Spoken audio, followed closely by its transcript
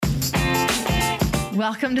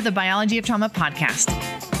Welcome to the Biology of Trauma podcast,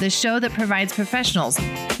 the show that provides professionals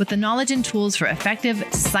with the knowledge and tools for effective,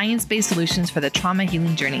 science-based solutions for the trauma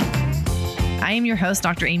healing journey. I am your host,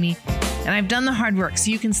 Dr. Amy, and I've done the hard work so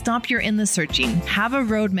you can stop your endless searching, have a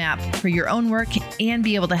roadmap for your own work, and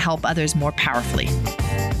be able to help others more powerfully.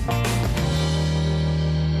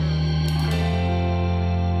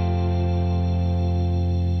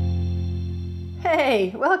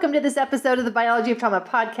 Hey, welcome to this episode of the Biology of Trauma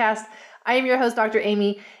podcast. I am your host, Dr.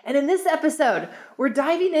 Amy, and in this episode, we're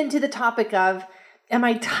diving into the topic of, am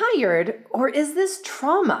I tired or is this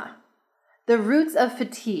trauma? The roots of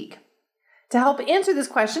fatigue. To help answer this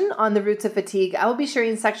question on the roots of fatigue, I will be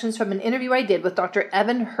sharing sections from an interview I did with Dr.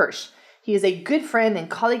 Evan Hirsch. He is a good friend and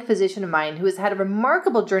colleague physician of mine who has had a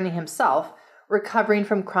remarkable journey himself recovering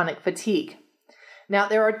from chronic fatigue. Now,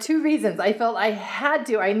 there are two reasons I felt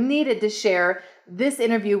I needed to share this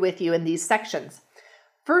interview with you in these sections.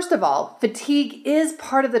 First of all, fatigue is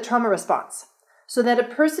part of the trauma response, so that a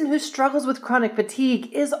person who struggles with chronic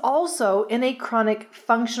fatigue is also in a chronic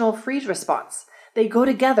functional freeze response. They go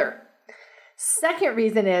together. Second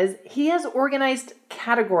reason is he has organized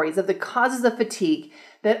categories of the causes of fatigue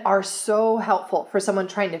that are so helpful for someone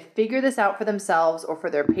trying to figure this out for themselves or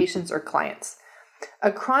for their patients or clients.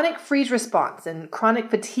 A chronic freeze response and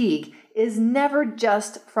chronic fatigue is never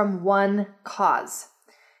just from one cause.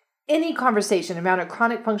 Any conversation around a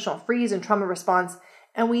chronic functional freeze and trauma response,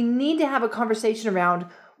 and we need to have a conversation around,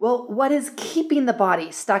 well, what is keeping the body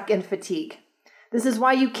stuck in fatigue? This is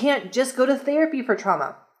why you can't just go to therapy for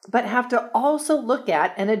trauma, but have to also look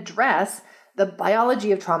at and address the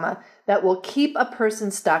biology of trauma that will keep a person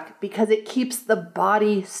stuck because it keeps the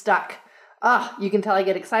body stuck. You can tell I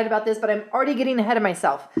get excited about this, but I'm already getting ahead of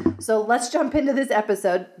myself. So let's jump into this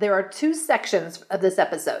episode. There are two sections of this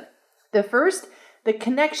episode. The first, the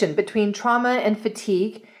connection between trauma and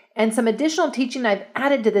fatigue, and some additional teaching I've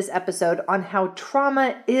added to this episode on how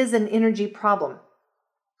trauma is an energy problem.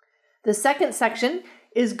 The second section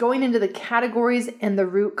is going into the categories and the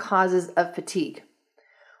root causes of fatigue.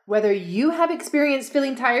 Whether you have experienced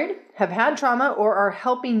feeling tired, have had trauma, or are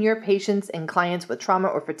helping your patients and clients with trauma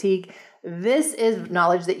or fatigue, this is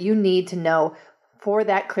knowledge that you need to know for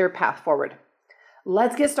that clear path forward.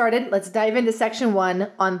 Let's get started. Let's dive into section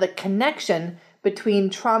 1 on the connection between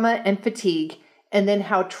trauma and fatigue, and then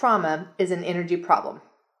how trauma is an energy problem.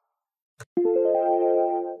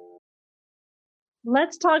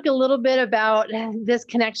 Let's talk a little bit about this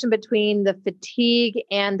connection between the fatigue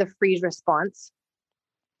and the freeze response.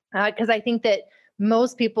 Because I think that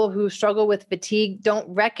most people who struggle with fatigue don't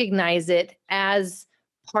recognize it as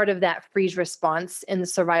part of that freeze response in the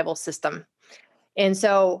survival system. And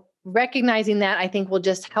so recognizing that, I think, will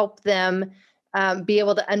just help them be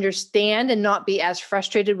able to understand and not be as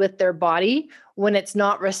frustrated with their body when it's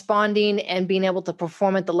not responding and being able to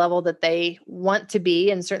perform at the level that they want to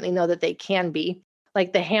be and certainly know that they can be,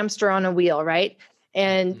 like the hamster on a wheel, right?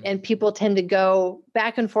 And people tend to go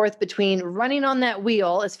back and forth between running on that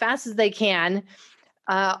wheel as fast as they can,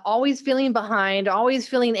 always feeling behind, always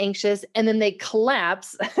feeling anxious, and then they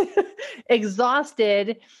collapse,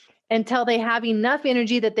 exhausted, until they have enough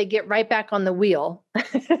energy that they get right back on the wheel.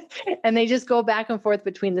 And they just go back and forth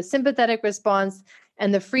between the sympathetic response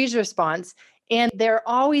and the freeze response. And they're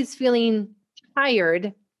always feeling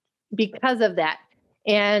tired because of that.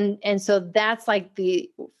 And so that's like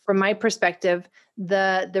from my perspective,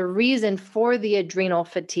 the reason for the adrenal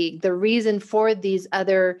fatigue, the reason for these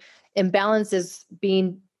other imbalances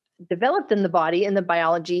being developed in the body, in the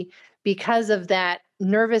biology, because of that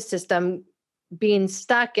nervous system being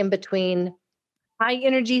stuck in between high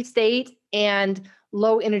energy state and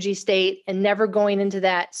low energy state and never going into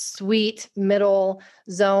that sweet middle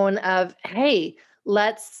zone of, hey,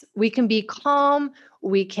 we can be calm.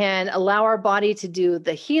 We can allow our body to do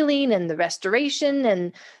the healing and the restoration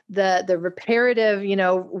and the reparative,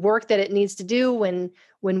 work that it needs to do when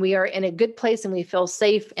we are in a good place and we feel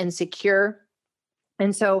safe and secure.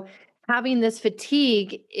 And so having this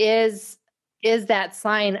fatigue is that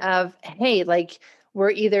sign of, hey, like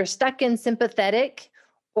we're either stuck in sympathetic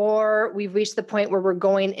or we've reached the point where we're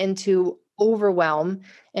going into overwhelm.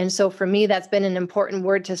 And so for me, that's been an important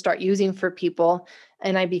word to start using for people.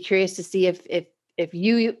 And I'd be curious to see if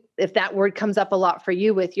that word comes up a lot for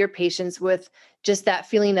you with your patients, with just that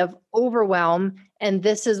feeling of overwhelm. And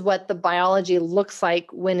this is what the biology looks like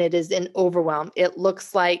when it is in overwhelm. It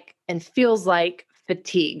looks like and feels like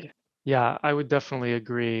fatigue. Yeah, I would definitely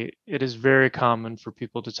agree. It is very common for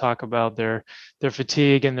people to talk about their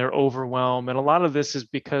fatigue and their overwhelm. And a lot of this is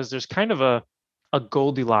because there's kind of a a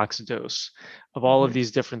Goldilocks dose of all of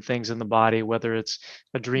these different things in the body, whether it's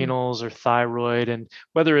adrenals or thyroid, and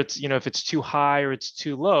whether it's, if it's too high or it's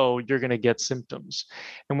too low, you're going to get symptoms.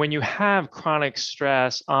 And when you have chronic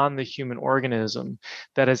stress on the human organism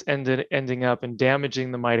that has ending up and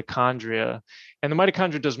damaging the mitochondria, and the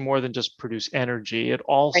mitochondria does more than just produce energy, it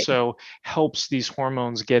also helps these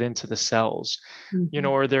hormones get into the cells,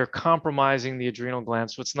 or they're compromising the adrenal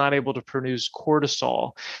glands, so it's not able to produce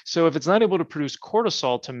cortisol. So if it's not able to produce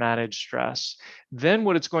cortisol to manage stress, then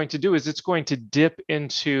what it's going to do is it's going to dip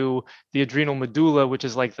into the adrenal medulla, which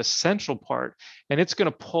is like the central part, and it's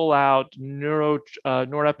going to pull out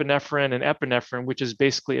norepinephrine and epinephrine, which is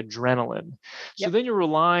basically adrenaline. So then you're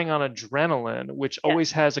relying on adrenaline, which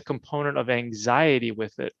always has a component of anxiety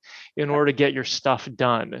with it, in order to get your stuff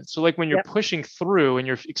done. So like when you're pushing through and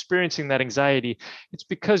you're experiencing that anxiety, it's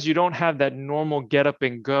because you don't have that normal get up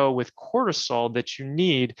and go with cortisol that you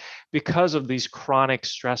need because of these chronic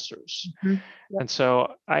stressors. And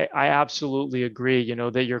so I absolutely agree,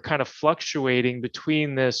 that you're kind of fluctuating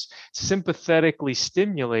between this sympathetically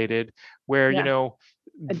stimulated where,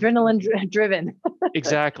 adrenaline driven.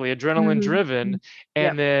 Exactly, adrenaline driven,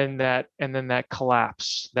 and then that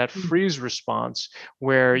collapse, that freeze response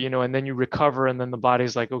where, and then you recover, and then the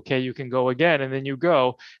body's like, okay, you can go again, and then you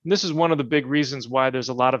go. And this is one of the big reasons why there's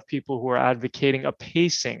a lot of people who are advocating a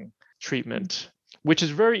pacing treatment, which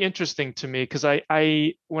is very interesting to me, because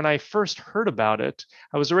I when I first heard about it,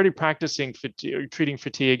 I was already practicing treating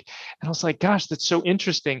fatigue, and I was like, gosh, that's so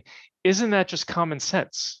interesting. Isn't that just common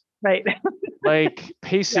sense? Right. Like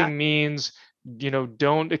pacing means,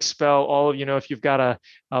 don't expel all of, if you've got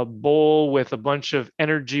a bowl with a bunch of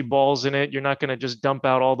energy balls in it, you're not going to just dump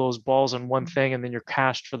out all those balls on one thing and then you're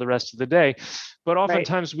cashed for the rest of the day. But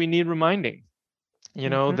oftentimes we need reminding,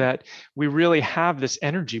 that we really have this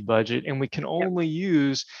energy budget and we can only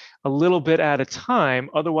use a little bit at a time.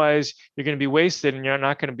 Otherwise, you're going to be wasted and you're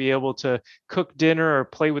not going to be able to cook dinner or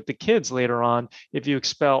play with the kids later on if you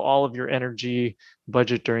expel all of your energy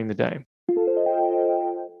budget during the day.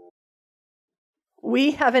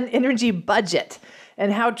 We have an energy budget,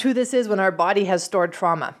 and how true this is when our body has stored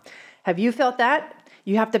trauma. Have you felt that?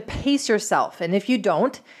 You have to pace yourself, and if you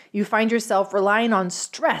don't, you find yourself relying on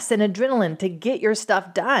stress and adrenaline to get your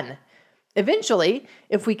stuff done. Eventually,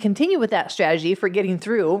 if we continue with that strategy for getting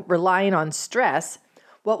through, relying on stress,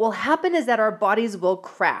 what will happen is that our bodies will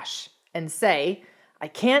crash and say, I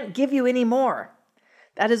can't give you any more.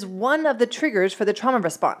 That is one of the triggers for the trauma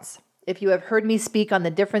response. If you have heard me speak on the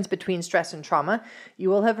difference between stress and trauma, you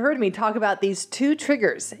will have heard me talk about these two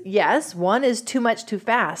triggers. Yes, one is too much too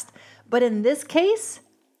fast, but in this case,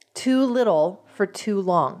 too little for too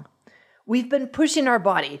long. We've been pushing our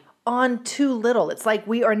body on too little. It's like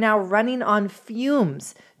we are now running on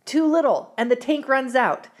fumes. Too little, and the tank runs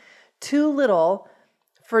out. Too little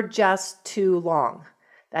for just too long.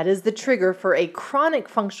 That is the trigger for a chronic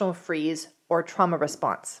functional freeze or trauma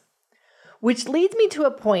response. Which leads me to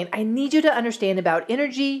a point I need you to understand about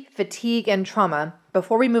energy, fatigue, and trauma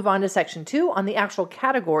before we move on to section 2 on the actual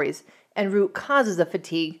categories and root causes of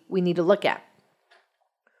fatigue we need to look at.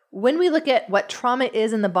 When we look at what trauma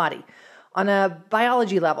is in the body on a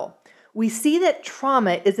biology level, we see that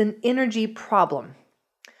trauma is an energy problem.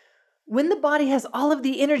 When the body has all of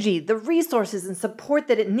the energy, the resources, and support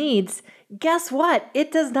that it needs, guess what?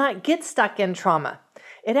 It does not get stuck in trauma.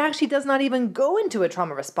 It actually does not even go into a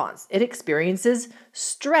trauma response. It experiences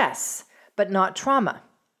stress, but not trauma.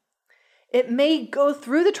 It may go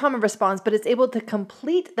through the trauma response, but it's able to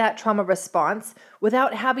complete that trauma response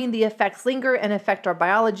without having the effects linger and affect our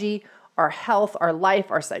biology, our health, our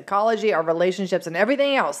life, our psychology, our relationships, and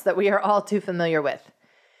everything else that we are all too familiar with.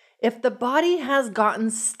 If the body has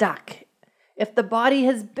gotten stuck, if the body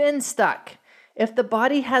has been stuck, if the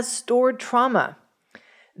body has stored trauma,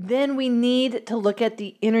 then we need to look at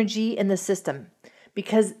the energy in the system,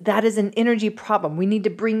 because that is an energy problem. We need to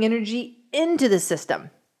bring energy into the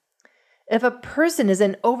system. If a person is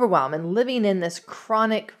in overwhelm and living in this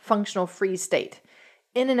chronic functional freeze state,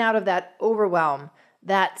 in and out of that overwhelm,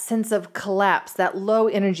 that sense of collapse, that low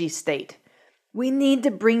energy state, we need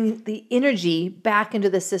to bring the energy back into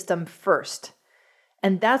the system first.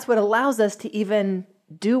 And that's what allows us to even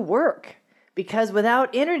do work, because without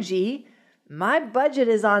energy, my budget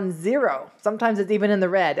is on zero. Sometimes it's even in the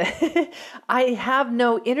red. I have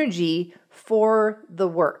no energy for the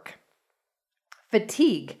work.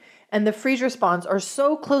 Fatigue and the freeze response are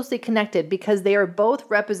so closely connected because they are both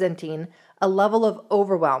representing a level of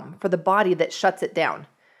overwhelm for the body that shuts it down.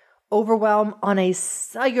 Overwhelm on a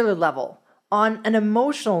cellular level, on an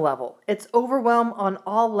emotional level. It's overwhelm on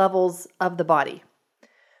all levels of the body.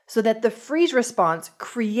 So that the freeze response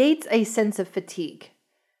creates a sense of fatigue.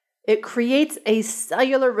 It creates a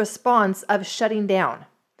cellular response of shutting down.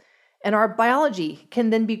 And our biology can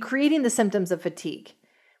then be creating the symptoms of fatigue,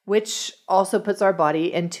 which also puts our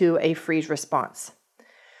body into a freeze response.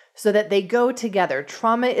 So that they go together.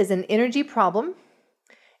 Trauma is an energy problem.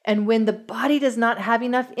 And when the body does not have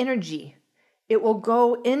enough energy, it will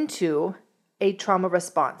go into a trauma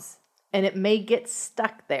response and it may get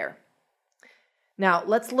stuck there. Now,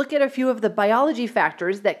 let's look at a few of the biology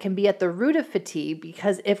factors that can be at the root of fatigue,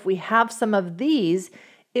 because if we have some of these,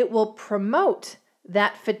 it will promote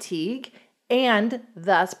that fatigue and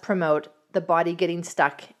thus promote the body getting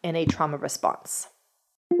stuck in a trauma response.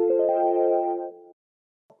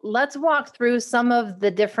 Let's walk through some of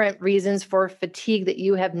the different reasons for fatigue that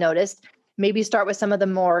you have noticed. Maybe start with some of the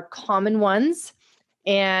more common ones,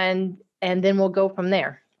 and then we'll go from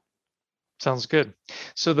there. Sounds good.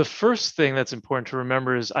 So the first thing that's important to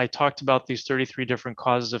remember is I talked about these 33 different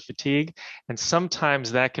causes of fatigue, and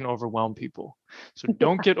sometimes that can overwhelm people. So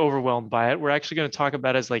don't get overwhelmed by it. We're actually going to talk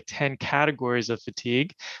about it as like 10 categories of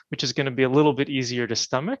fatigue, which is going to be a little bit easier to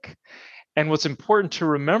stomach. And what's important to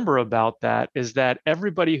remember about that is that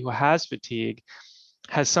everybody who has fatigue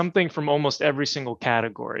has something from almost every single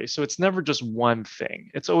category. So it's never just one thing.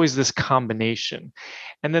 It's always this combination.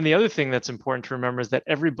 And then the other thing that's important to remember is that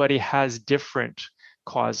everybody has different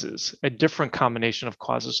causes, a different combination of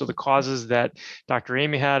causes. So the causes that Dr.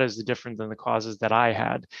 Amy had is different than the causes that I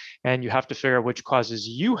had. And you have to figure out which causes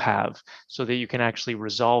you have so that you can actually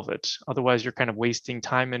resolve it. Otherwise, you're kind of wasting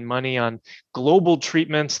time and money on global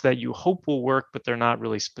treatments that you hope will work, but they're not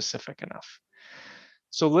really specific enough.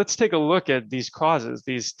 So let's take a look at these causes,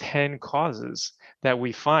 these 10 causes that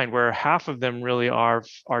we find, where half of them really are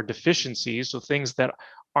deficiencies, so things that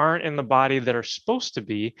aren't in the body that are supposed to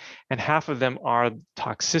be, and half of them are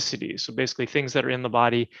toxicities, so basically things that are in the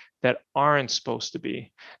body that aren't supposed to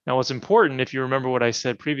be. Now, what's important, if you remember what I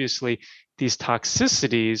said previously, these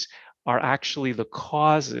toxicities are actually the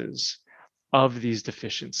causes of these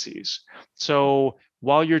deficiencies. So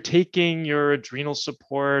while you're taking your adrenal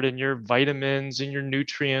support and your vitamins and your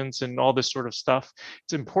nutrients and all this sort of stuff,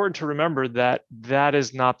 it's important to remember that that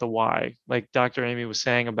is not the why, like Dr. Amy was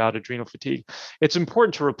saying about adrenal fatigue. It's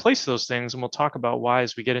important to replace those things, and we'll talk about why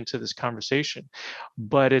as we get into this conversation.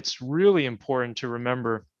 But it's really important to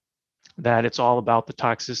remember that it's all about the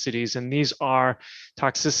toxicities, and these are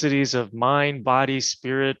toxicities of mind, body,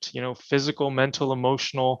 spirit, physical, mental,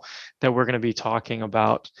 emotional, that we're going to be talking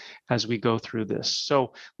about as we go through this.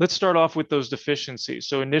 So let's start off with those deficiencies.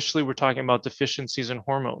 So initially we're talking about deficiencies in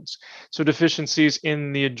hormones. So deficiencies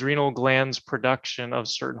in the adrenal gland's production of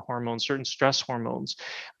certain hormones, certain stress hormones.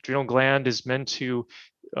 Adrenal gland is meant to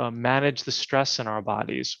manage the stress in our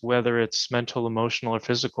bodies, whether it's mental, emotional, or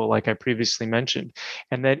physical, like I previously mentioned.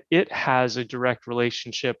 And that it has a direct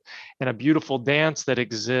relationship and a beautiful dance that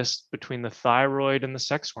exists between the thyroid and the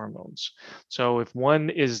sex hormones. So if one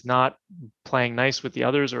is not playing nice with the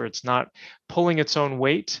others, or it's not pulling its own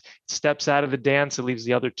weight, it steps out of the dance, it leaves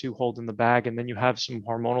the other two holding the bag, and then you have some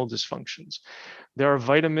hormonal dysfunctions. There are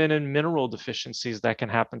vitamin and mineral deficiencies that can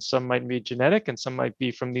happen. Some might be genetic and some might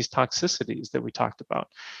be from these toxicities that we talked about.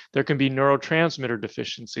 There can be neurotransmitter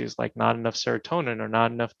deficiencies like not enough serotonin or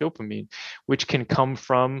not enough dopamine, which can come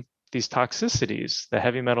from these toxicities, the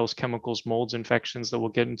heavy metals, chemicals, molds, infections that we'll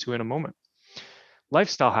get into in a moment.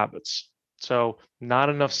 Lifestyle habits. So not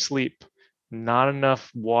enough sleep, not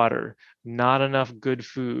enough water, not enough good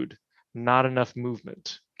food, not enough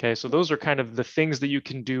movement. Okay, so those are kind of the things that you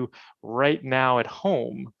can do right now at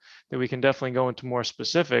home that we can definitely go into more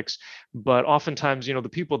specifics. But oftentimes, the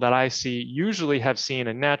people that I see usually have seen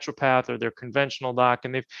a naturopath or their conventional doc,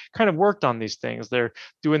 and they've kind of worked on these things. They're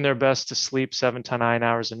doing their best to sleep 7 to 9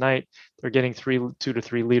 hours a night. They're getting 2 to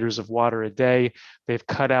 3 liters of water a day. They've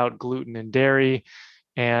cut out gluten and dairy.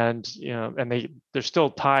 And they're still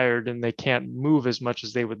tired and they can't move as much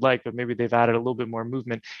as they would like, but maybe they've added a little bit more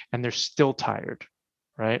movement and they're still tired,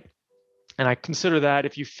 right? And I consider that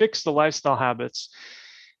if you fix the lifestyle habits,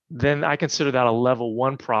 then I consider that a level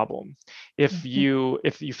 1 problem. If you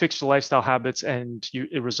fix the lifestyle habits and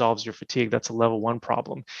it resolves your fatigue, that's a level 1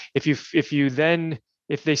 problem.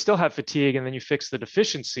 If they still have fatigue and then you fix the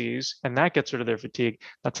deficiencies and that gets rid of their fatigue,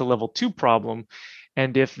 that's a level 2 problem.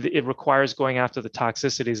 And if it requires going after the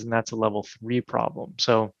toxicities, then that's a level 3 problem.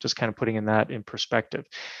 So just kind of putting that in perspective.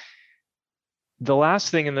 The last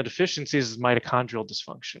thing in the deficiencies is mitochondrial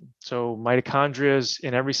dysfunction. So mitochondria is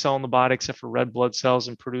in every cell in the body except for red blood cells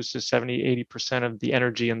and produces 70-80% of the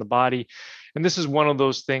energy in the body. And this is one of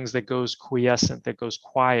those things that goes quiescent, that goes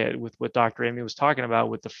quiet, with what Dr. Amy was talking about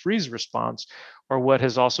with the freeze response, or what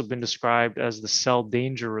has also been described as the cell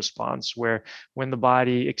danger response, where when the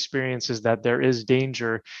body experiences that there is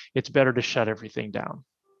danger, it's better to shut everything down.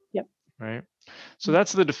 Yep. Right. So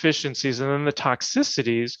that's the deficiencies. And then the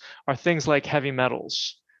toxicities are things like heavy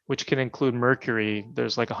metals, which can include mercury.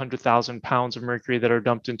 There's like 100,000 pounds of mercury that are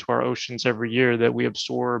dumped into our oceans every year that we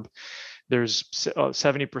absorb. There's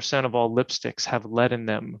 70% of all lipsticks have lead in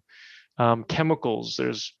them. Chemicals,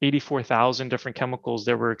 there's 84,000 different chemicals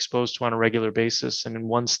that we're exposed to on a regular basis. And in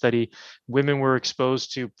one study, women were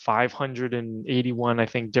exposed to 581, I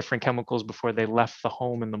think, different chemicals before they left the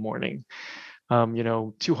home in the morning.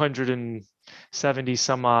 270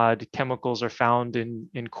 some odd chemicals are found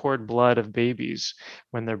in cord blood of babies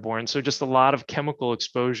when they're born. So just a lot of chemical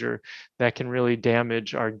exposure that can really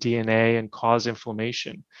damage our DNA and cause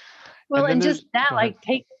inflammation. Well, and just that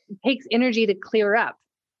takes energy to clear up,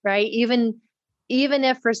 right? Even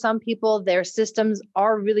if for some people their systems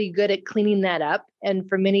are really good at cleaning that up, and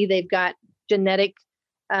for many they've got genetic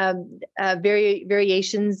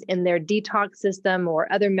variations in their detox system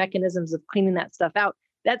or other mechanisms of cleaning that stuff out,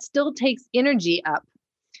 that still takes energy up.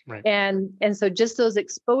 Right. And so just those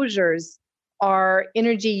exposures are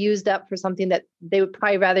energy used up for something that they would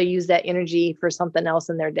probably rather use that energy for something else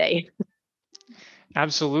in their day.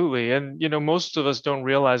 Absolutely. And, most of us don't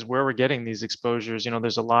realize where we're getting these exposures.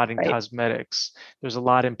 There's a lot in cosmetics, there's a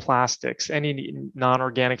lot in plastics, any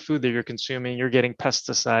non-organic food that you're consuming, you're getting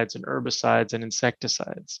pesticides and herbicides and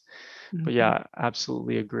insecticides. Mm-hmm. But yeah,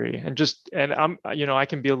 absolutely agree. And I'm, I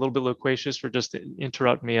can be a little bit loquacious, for just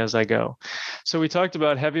interrupt me as I go. So we talked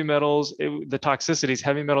about heavy metals, the toxicities,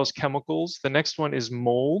 heavy metals, chemicals. The next one is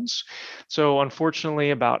molds. So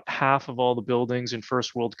unfortunately, about half of all the buildings in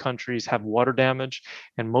first world countries have water damage,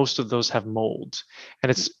 and most of those have mold. And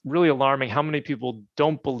it's really alarming how many people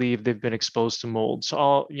don't believe they've been exposed to mold. So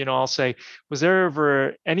I'll say, was there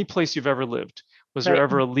ever any place you've ever lived? Was there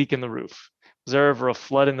ever a leak in the roof? Was there ever a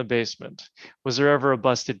flood in the basement? Was there ever a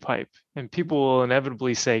busted pipe? And people will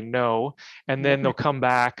inevitably say no. And then they'll come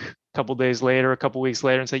back a couple days later, a couple weeks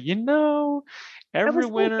later, and say, every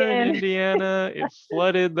winter in Indiana, it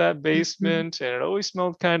flooded that basement and it always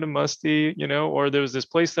smelled kind of musty, or there was this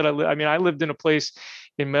place that I lived in a place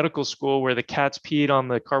in medical school where the cats peed on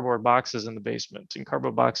the cardboard boxes in the basement, and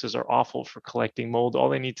cardboard boxes are awful for collecting mold. All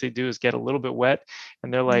they need to do is get a little bit wet,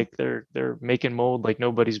 and they're making mold like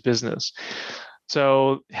nobody's business.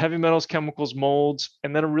 So heavy metals, chemicals, molds,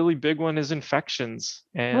 and then a really big one is infections.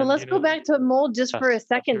 And well, let's go back to mold just for a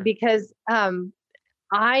second, sure. Because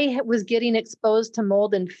I was getting exposed to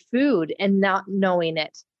mold in food and not knowing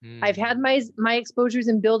it. I've had my exposures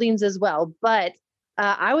in buildings as well, but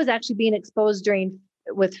I was actually being exposed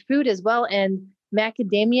with food as well. And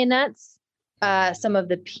macadamia nuts, some of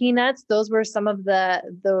the peanuts, those were some of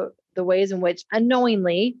the ways in which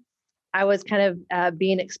unknowingly I was kind of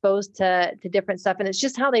being exposed to different stuff. And it's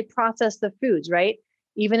just how they process the foods, right?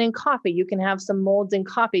 Even in coffee, you can have some molds in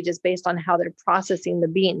coffee just based on how they're processing the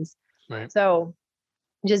beans. Right. So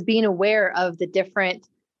just being aware of the different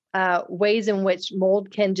ways in which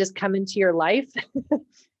mold can just come into your life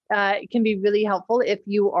can be really helpful if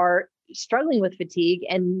you are struggling with fatigue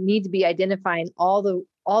and need to be identifying all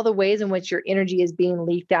the ways in which your energy is being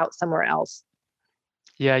leaked out somewhere else.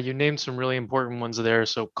 Yeah, you named some really important ones there.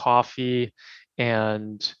 So coffee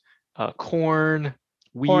and corn,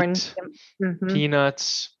 wheat,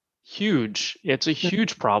 peanuts. Huge. It's a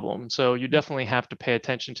huge problem. So you definitely have to pay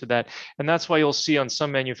attention to that. And that's why you'll see on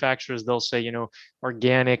some manufacturers, they'll say,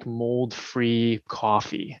 organic, mold-free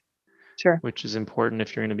coffee. Sure. Which is important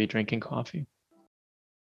if you're going to be drinking coffee.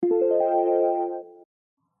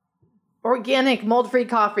 Organic, mold-free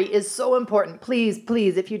coffee is so important.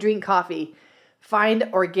 Please, if you drink coffee, find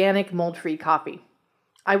organic, mold-free coffee.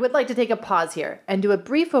 I would like to take a pause here and do a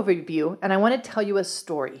brief overview, and I want to tell you a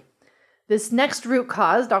story. This next root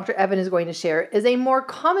cause Dr. Evan is going to share is a more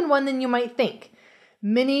common one than you might think.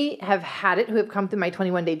 Many have had it who have come through my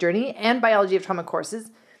 21-day journey and biology of trauma courses,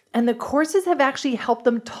 and the courses have actually helped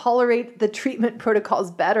them tolerate the treatment protocols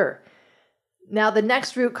better. Now, the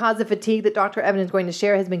next root cause of fatigue that Dr. Evan is going to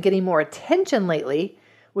share has been getting more attention lately,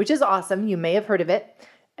 which is awesome. You may have heard of it.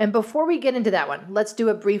 And before we get into that one, let's do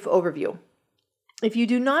a brief overview. If you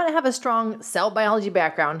do not have a strong cell biology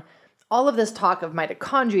background, all of this talk of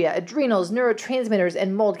mitochondria, adrenals, neurotransmitters,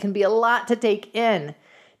 and mold can be a lot to take in.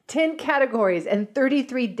 10 categories and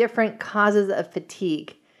 33 different causes of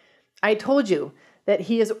fatigue. I told you that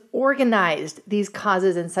he has organized these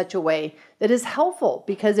causes in such a way that is helpful,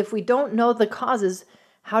 because if we don't know the causes,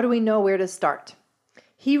 how do we know where to start?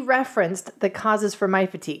 He referenced the causes for my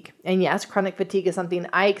fatigue. And yes, chronic fatigue is something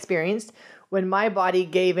I experienced when my body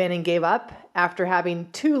gave in and gave up after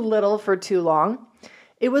having too little for too long.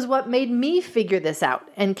 It was what made me figure this out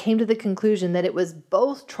and came to the conclusion that it was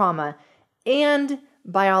both trauma and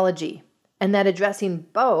biology, and that addressing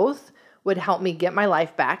both would help me get my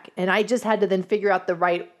life back. And I just had to then figure out the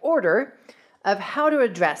right order of how to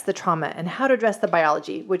address the trauma and how to address the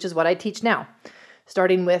biology, which is what I teach now,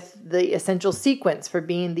 starting with the essential sequence for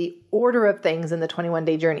being the order of things in the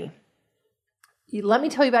 21-day journey. Let me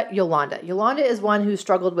tell you about Yolanda. Yolanda is one who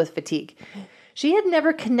struggled with fatigue. She had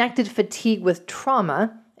never connected fatigue with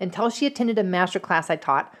trauma until she attended a masterclass I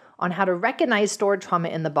taught on how to recognize stored trauma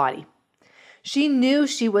in the body. She knew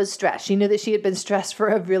she was stressed. She knew that she had been stressed for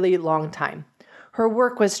a really long time. Her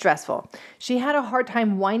work was stressful. She had a hard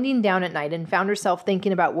time winding down at night and found herself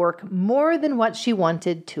thinking about work more than what she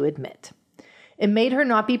wanted to admit. It made her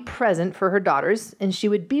not be present for her daughters, and she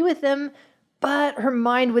would be with them, but her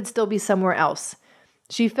mind would still be somewhere else.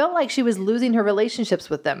 She felt like she was losing her relationships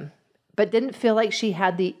with them, but didn't feel like she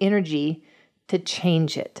had the energy to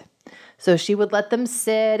change it. So she would let them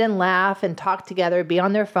sit and laugh and talk together, be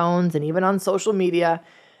on their phones and even on social media.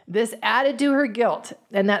 This added to her guilt,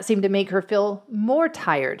 and that seemed to make her feel more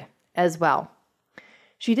tired as well.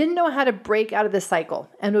 She didn't know how to break out of the cycle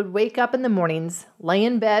and would wake up in the mornings, lay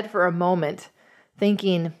in bed for a moment,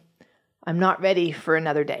 thinking, I'm not ready for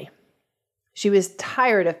another day. She was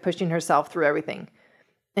tired of pushing herself through everything,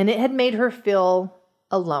 and it had made her feel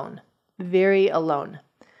alone, very alone.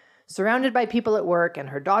 Surrounded by people at work and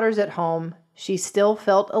her daughters at home, she still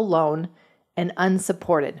felt alone and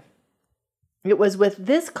unsupported. It was with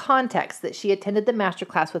this context that she attended the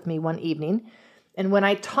masterclass with me one evening, and when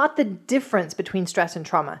I taught the difference between stress and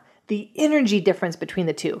trauma, the energy difference between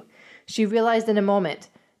the two, she realized in a moment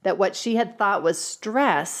that what she had thought was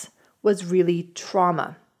stress was really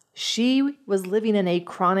trauma. She was living in a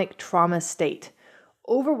chronic trauma state,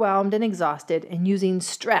 overwhelmed and exhausted, and using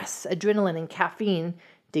stress, adrenaline, and caffeine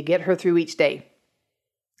to get her through each day.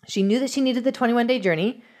 She knew that she needed the 21-day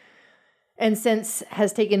journey, and since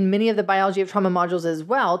has taken many of the biology of trauma modules as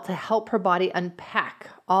well to help her body unpack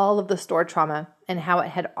all of the stored trauma and how it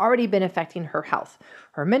had already been affecting her health,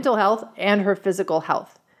 her mental health, and her physical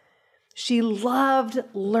health. She loved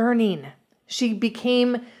learning. She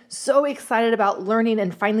became so excited about learning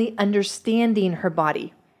and finally understanding her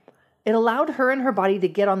body. It allowed her and her body to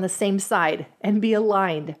get on the same side and be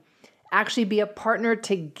aligned, actually be a partner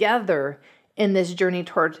together in this journey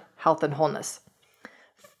toward health and wholeness.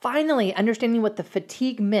 Finally, understanding what the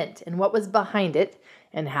fatigue meant and what was behind it,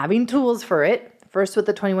 and having tools for it, first with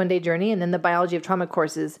the 21-day journey and then the biology of trauma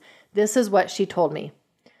courses, this is what she told me.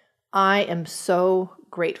 I am so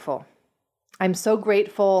grateful. I'm so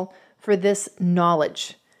grateful for this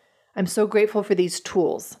knowledge. I'm so grateful for these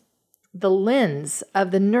tools. The lens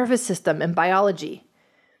of the nervous system and biology,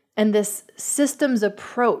 and this systems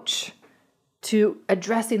approach to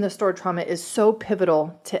addressing the stored trauma is so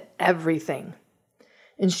pivotal to everything.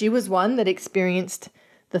 And she was one that experienced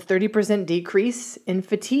the 30% decrease in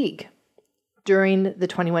fatigue during the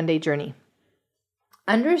 21-day journey.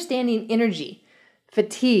 Understanding energy,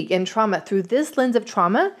 fatigue, and trauma through this lens of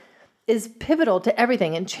trauma is pivotal to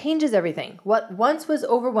everything and changes everything. What once was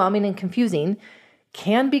overwhelming and confusing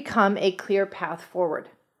can become a clear path forward.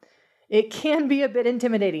 It can be a bit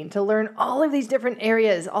intimidating to learn all of these different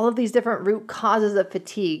areas, all of these different root causes of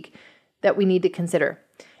fatigue that we need to consider.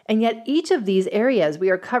 And yet each of these areas we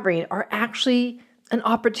are covering are actually an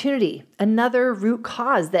opportunity, another root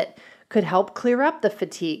cause that could help clear up the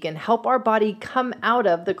fatigue and help our body come out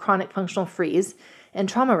of the chronic functional freeze and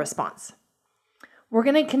trauma response. We're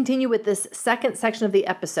going to continue with this second section of the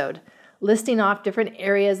episode, listing off different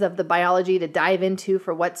areas of the biology to dive into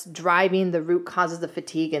for what's driving the root causes of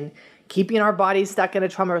fatigue and keeping our bodies stuck in a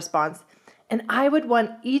trauma response. And I would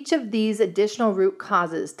want each of these additional root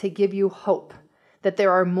causes to give you hope that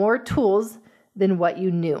there are more tools than what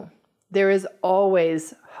you knew. There is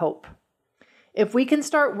always hope. If we can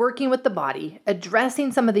start working with the body,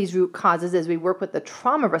 addressing some of these root causes as we work with the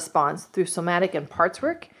trauma response through somatic and parts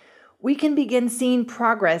work, we can begin seeing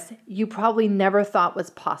progress you probably never thought was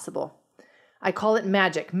possible. I call it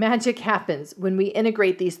magic. Magic happens when we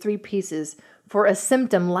integrate these three pieces for a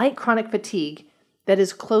symptom like chronic fatigue that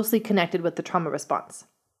is closely connected with the trauma response.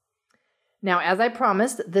 Now, as I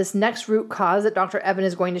promised, this next root cause that Dr. Evan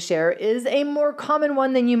is going to share is a more common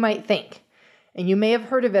one than you might think. And you may have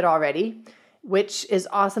heard of it already, which is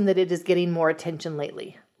awesome that it is getting more attention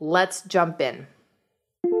lately. Let's jump in.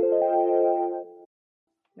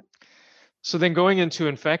 So then going into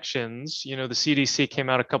infections, the CDC came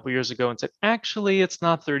out a couple years ago and said, actually, it's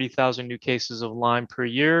not 30,000 new cases of Lyme per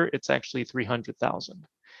year. It's actually 300,000.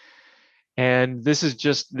 And this is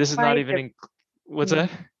not Slight even, what's Yeah.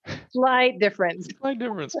 that? Slight difference. Slight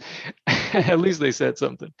difference. At least they said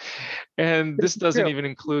something. And this doesn't True. even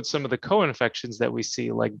include some of the co-infections that we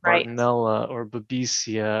see, like Right. Bartonella or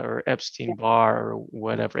Babesia or Epstein-Barr or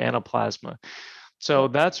whatever, Anaplasma. So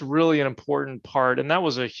that's really an important part. And that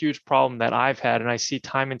was a huge problem that I've had. And I see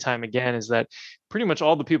time and time again is that pretty much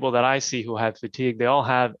all the people that I see who have fatigue, they all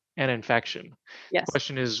have an infection. Yes. The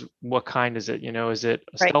question is, what kind is it? Is it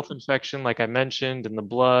a Right. stealth infection, like I mentioned, in the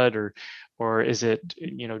blood, or is it,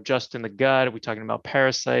 just in the gut? Are we talking about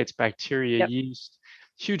parasites, bacteria, Yep. yeast?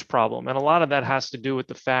 Huge problem. And a lot of that has to do with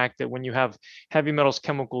the fact that when you have heavy metals,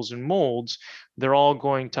 chemicals, and molds, they're all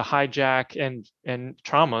going to hijack and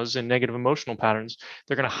traumas and negative emotional patterns.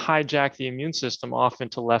 They're going to hijack the immune system off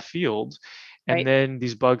into left field. And Right. then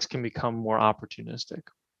these bugs can become more opportunistic.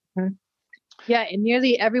 Mhm. Yeah. And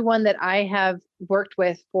nearly everyone that I have worked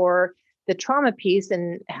with for the trauma piece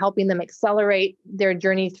and helping them accelerate their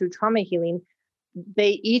journey through trauma healing,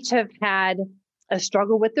 they each have had a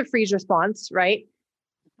struggle with the freeze response, right?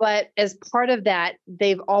 But as part of that,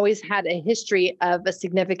 they've always had a history of a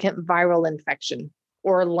significant viral infection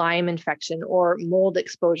or Lyme infection or mold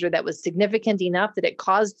exposure that was significant enough that it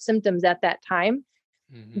caused symptoms at that time.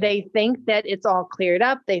 Mm-hmm. They think that it's all cleared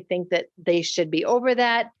up. They think that they should be over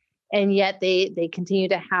that. And yet they continue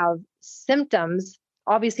to have symptoms,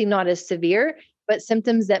 obviously not as severe, but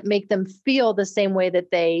symptoms that make them feel the same way that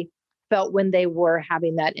they felt when they were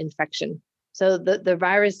having that infection. So the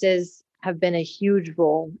viruses have been a huge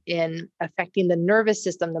role in affecting the nervous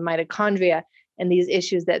system, the mitochondria, and these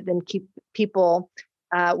issues that then keep people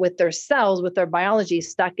with their cells, with their biology,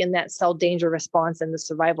 stuck in that cell danger response and the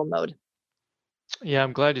survival mode. Yeah,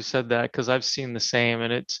 I'm glad you said that because I've seen the same.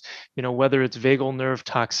 And it's, whether it's vagal nerve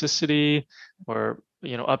toxicity or,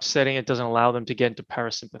 upsetting, it doesn't allow them to get into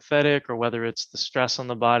parasympathetic, or whether it's the stress on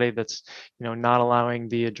the body that's, not allowing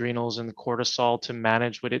the adrenals and the cortisol to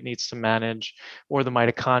manage what it needs to manage, or the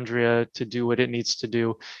mitochondria to do what it needs to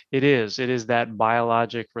do. It is that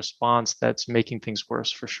biologic response that's making things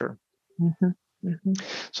worse for sure. Mm-hmm. Mm-hmm.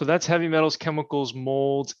 So that's heavy metals, chemicals,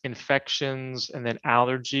 molds, infections, and then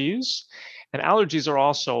allergies. And allergies are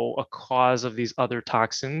also a cause of these other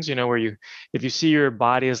toxins, where if you see your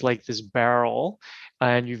body as like this barrel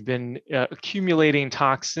and you've been accumulating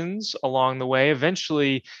toxins along the way,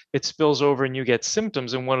 eventually it spills over and you get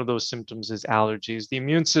symptoms. And one of those symptoms is allergies. The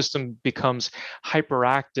immune system becomes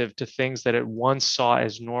hyperactive to things that it once saw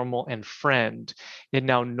as normal and friend. It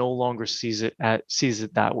now no longer sees it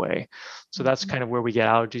that way. So that's kind of where we get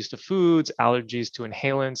allergies to foods, allergies to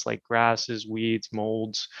inhalants like grasses, weeds,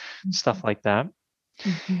 molds, stuff like that.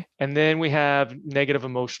 Mm-hmm. And then we have negative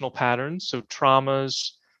emotional patterns. So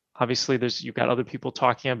traumas, obviously you've got other people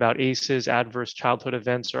talking about ACEs, adverse childhood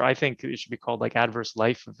events, or I think it should be called like adverse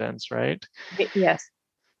life events, right? Yes.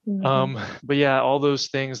 Mm-hmm. But yeah, all those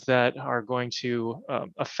things that are going to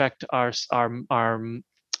affect our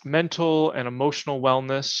mental and emotional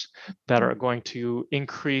wellness, that are going to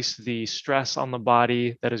increase the stress on the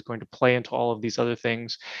body, that is going to play into all of these other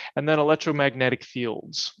things. And then electromagnetic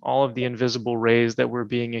fields, all of the invisible rays that we're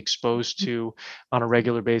being exposed to on a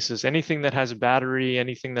regular basis. Anything that has a battery,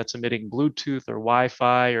 anything that's emitting Bluetooth or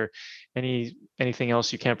Wi-Fi or anything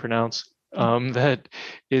else you can't pronounce, that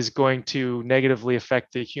is going to negatively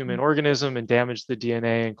affect the human organism and damage the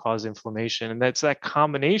DNA and cause inflammation. And that's that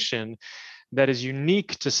combination that is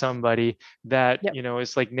unique to somebody that, Yep.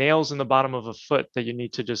 It's like nails in the bottom of a foot that you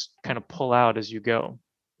need to just kind of pull out as you go.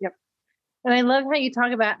 Yep. And I love how you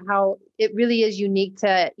talk about how it really is unique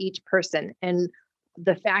to each person, and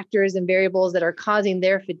the factors and variables that are causing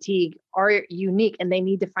their fatigue are unique, and they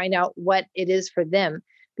need to find out what it is for them,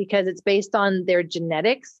 because it's based on their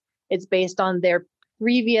genetics. It's based on their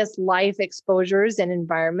previous life exposures and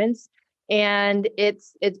environments. And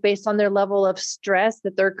it's based on their level of stress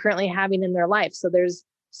that they're currently having in their life. So there's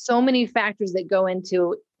so many factors that go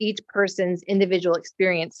into each person's individual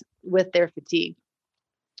experience with their fatigue.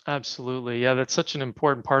 Absolutely. Yeah, that's such an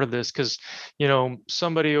important part of this because,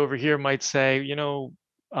 somebody over here might say,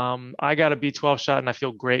 I got a B12 shot and I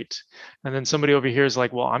feel great. And then somebody over here is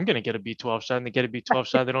like, well, I'm going to get a B12 shot, and they get a B12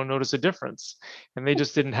 shot. They don't notice a difference. And they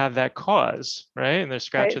just didn't have that cause, right? And they're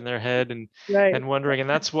scratching their head and wondering. And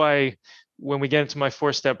that's why when we get into my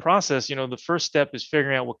 4-step process, the first step is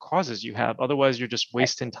figuring out what causes you have. Otherwise, you're just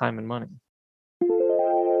wasting time and money.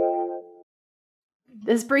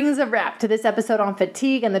 This brings a wrap to this episode on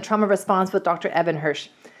fatigue and the trauma response with Dr. Evan Hirsch.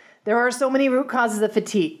 There are so many root causes of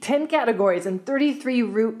fatigue, 10 categories and 33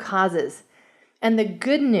 root causes. And the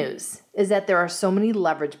good news is that there are so many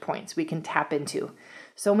leverage points we can tap into,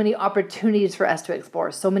 so many opportunities for us to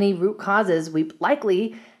explore, so many root causes we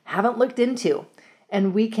likely haven't looked into.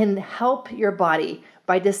 And we can help your body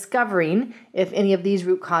by discovering if any of these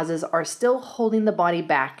root causes are still holding the body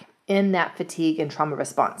back in that fatigue and trauma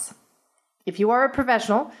response. If you are a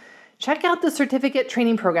professional, check out the certificate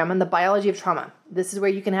training program on the biology of trauma. This is where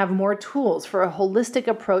you can have more tools for a holistic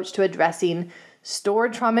approach to addressing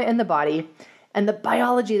stored trauma in the body and the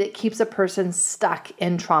biology that keeps a person stuck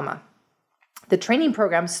in trauma. The training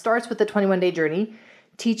program starts with the 21-day journey,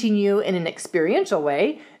 teaching you in an experiential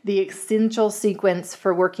way the essential sequence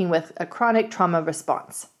for working with a chronic trauma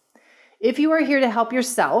response. If you are here to help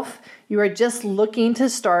yourself, you are just looking to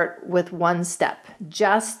start with one step,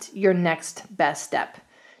 just your next best step.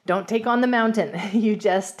 Don't take on the mountain, you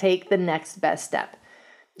just take the next best step.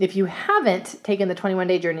 If you haven't taken the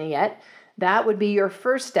 21-day journey yet, that would be your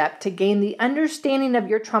first step to gain the understanding of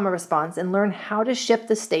your trauma response and learn how to shift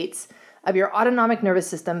the states of your autonomic nervous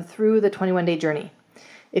system through the 21-day journey.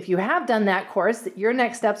 If you have done that course, your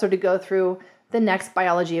next steps are to go through the next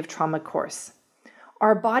Biology of Trauma course.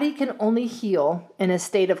 Our body can only heal in a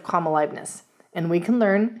state of calm aliveness, and we can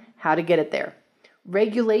learn how to get it there.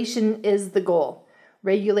 Regulation is the goal.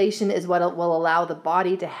 Regulation is what will allow the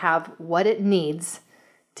body to have what it needs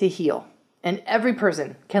to heal. And every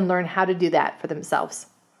person can learn how to do that for themselves.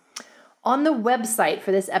 On the website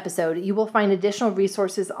for this episode, you will find additional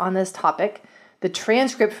resources on this topic, the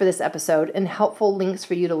transcript for this episode, and helpful links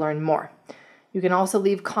for you to learn more. You can also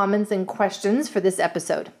leave comments and questions for this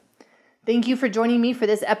episode. Thank you for joining me for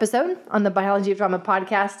this episode on the Biology of Trauma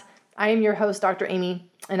podcast. I am your host, Dr.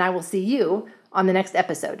 Amy, and I will see you on the next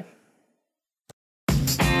episode.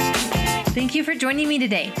 Thank you for joining me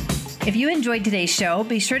today. If you enjoyed today's show,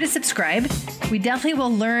 be sure to subscribe. We definitely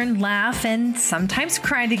will learn, laugh, and sometimes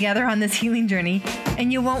cry together on this healing journey,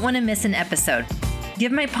 and you won't want to miss an episode.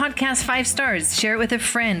 Give my podcast 5 stars, share it with a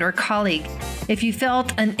friend or colleague. If you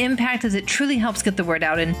felt an impact, as it truly helps get the word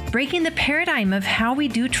out and breaking the paradigm of how we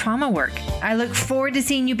do trauma work. I look forward to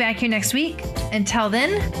seeing you back here next week. Until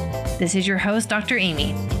then, this is your host, Dr.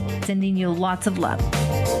 Amy, sending you lots of love.